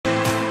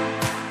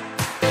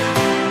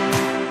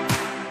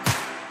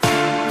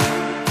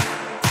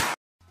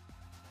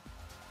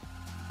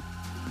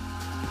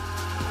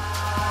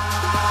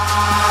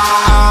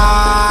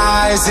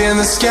in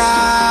the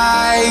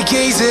sky,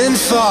 gazing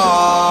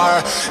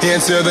far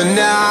into the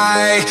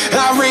night.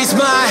 I raise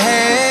my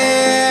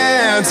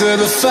hand to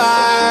the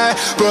fire,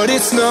 but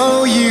it's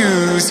no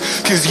use,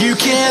 'cause you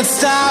can't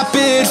stop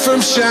it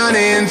from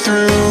shining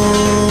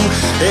through.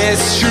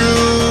 It's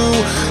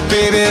true,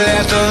 baby,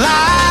 let the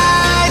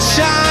light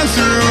shine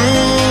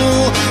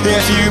through.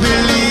 If you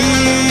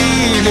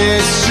believe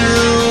it's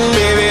true,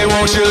 baby,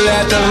 won't you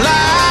let the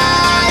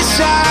light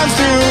shine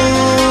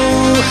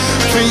through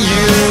for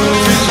you,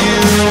 for you,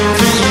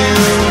 for you,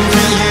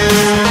 for you,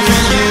 for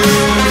you, for you,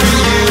 for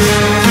you,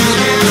 for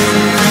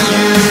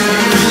you,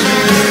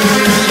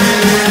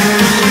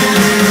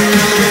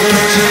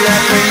 won't you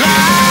let the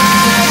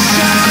light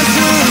shine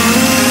through?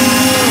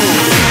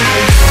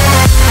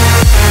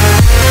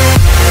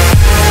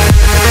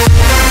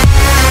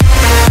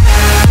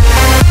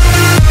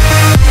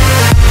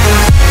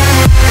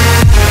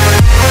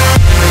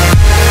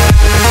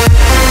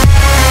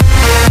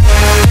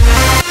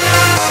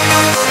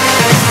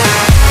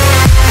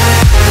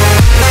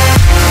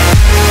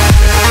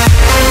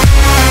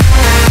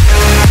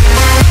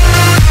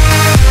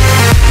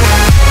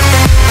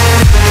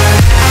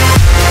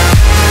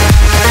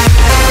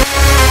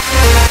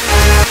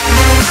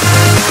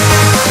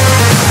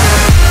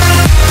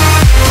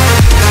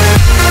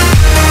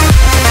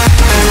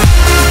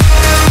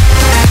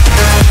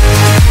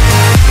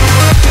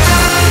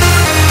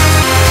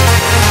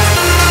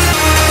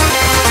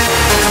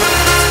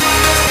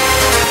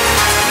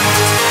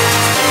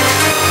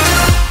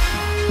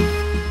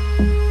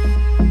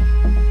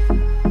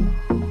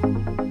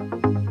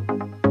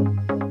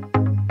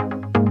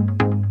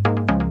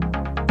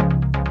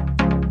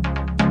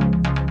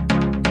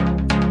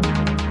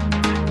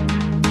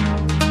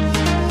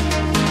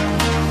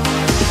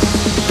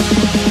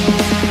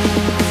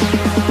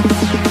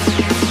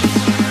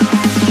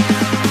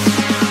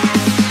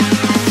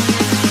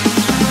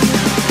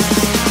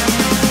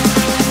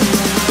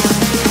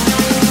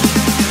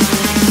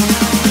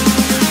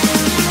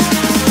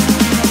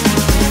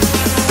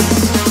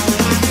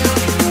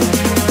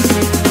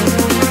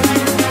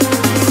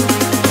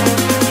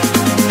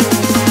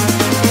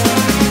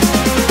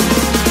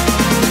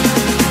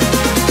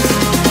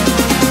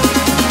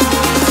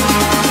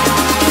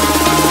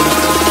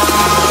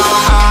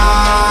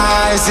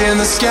 In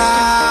the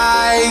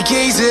sky,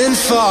 gazing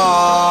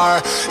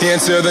far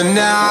into the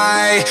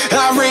night.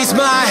 I raise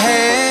my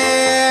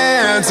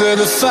hand to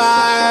the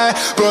fire,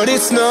 but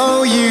it's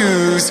no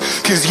use,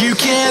 'cause you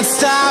can't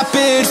stop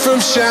it from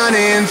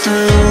shining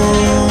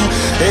through.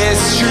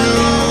 It's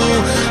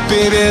true,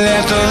 baby,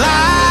 let the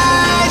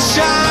light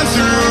shine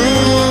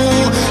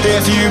through.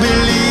 If you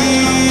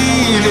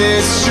believe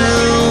it's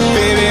true,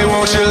 baby,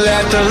 won't you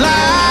let the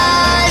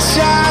light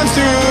shine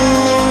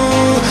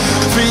through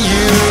for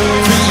you,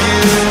 for you,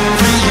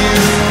 for you,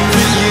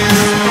 for you,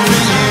 for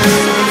you,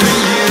 for you, for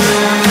you,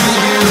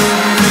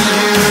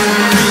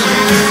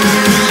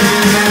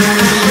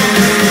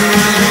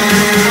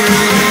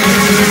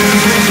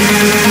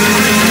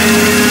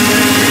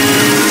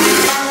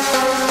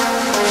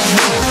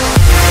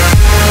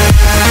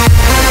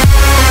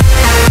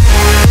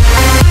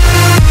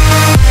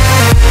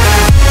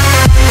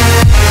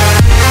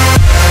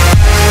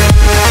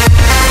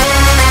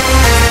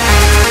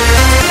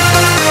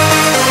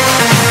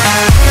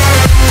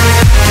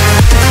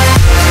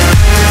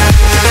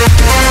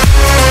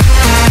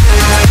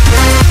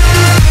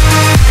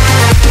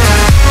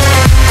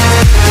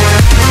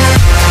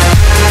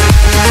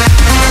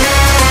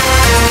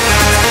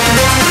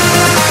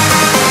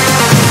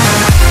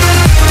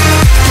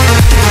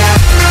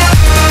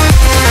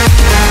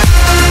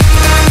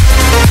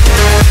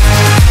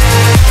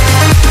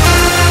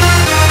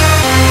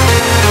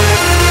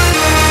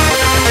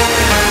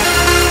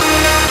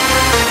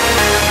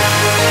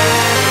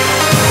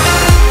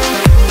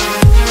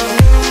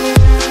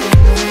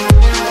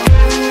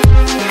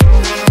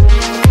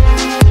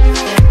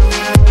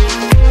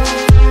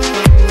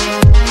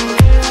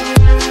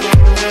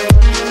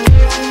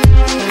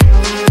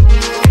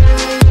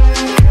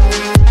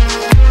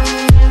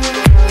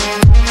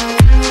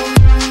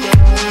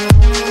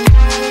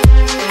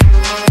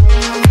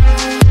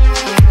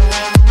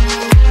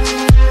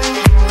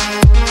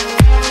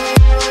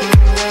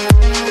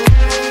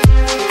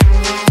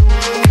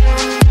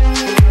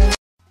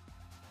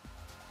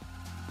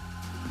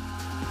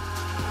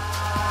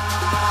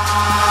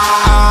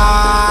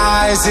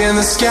 in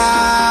the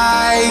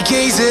sky,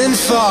 gazing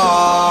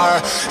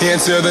far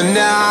into the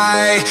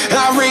night.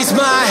 I raise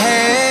my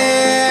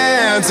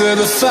hand to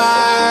the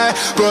fire,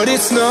 but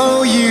it's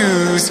no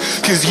use,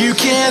 'cause you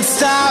can't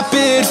stop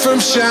it from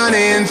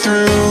shining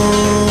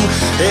through.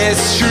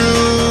 It's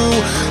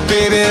true,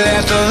 baby,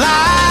 let the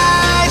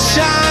light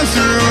shine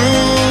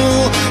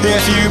through.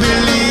 If you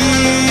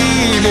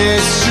believe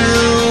it's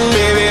true,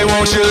 baby,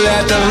 won't you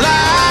let the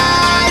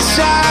light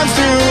shine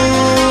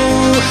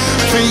through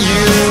for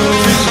you,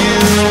 for you,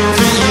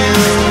 for you, for you,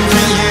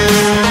 for you,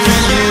 for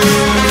you,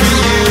 for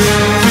you,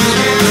 for you,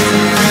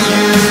 for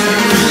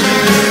you,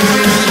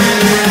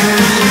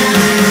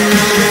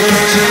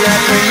 won't you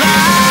let the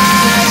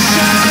light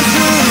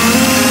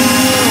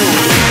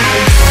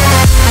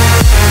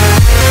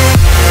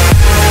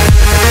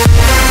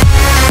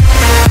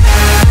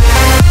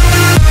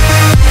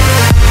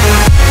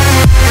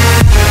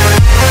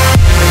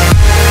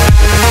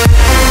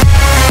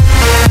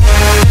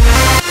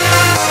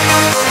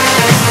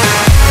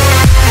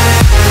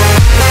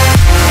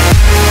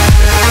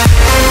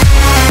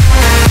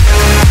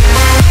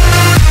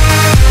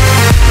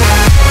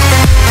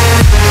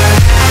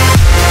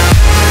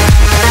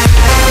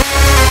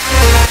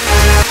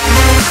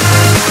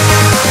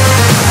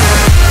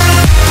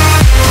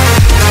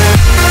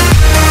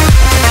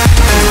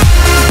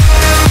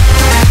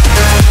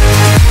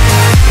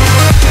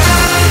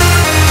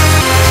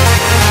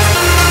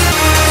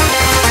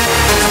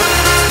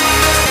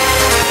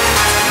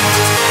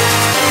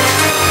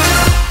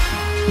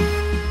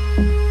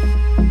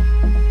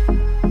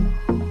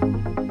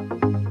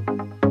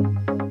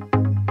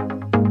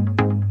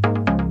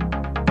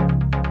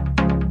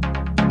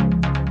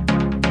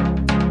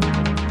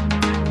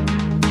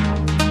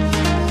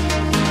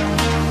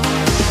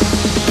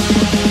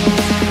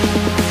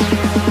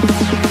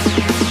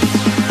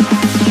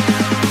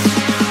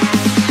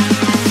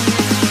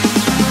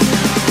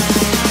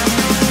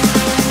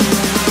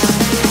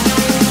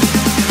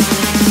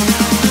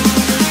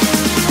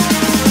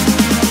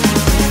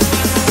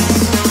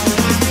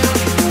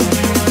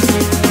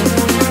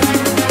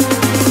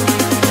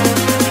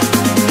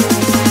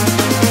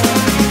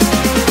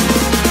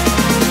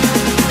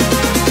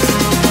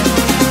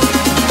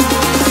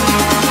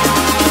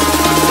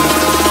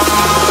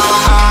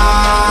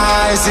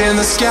eyes in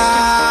the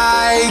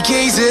sky,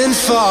 gazing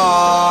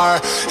far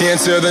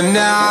into the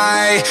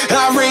night.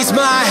 I raise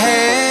my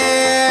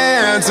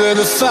hand to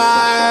the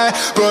fire,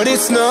 but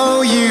it's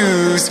no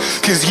use,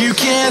 'cause you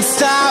can't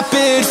stop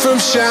it from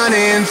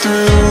shining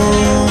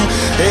through.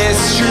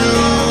 It's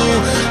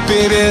true,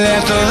 baby,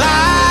 let the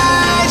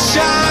light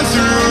shine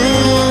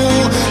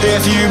through.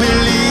 If you believe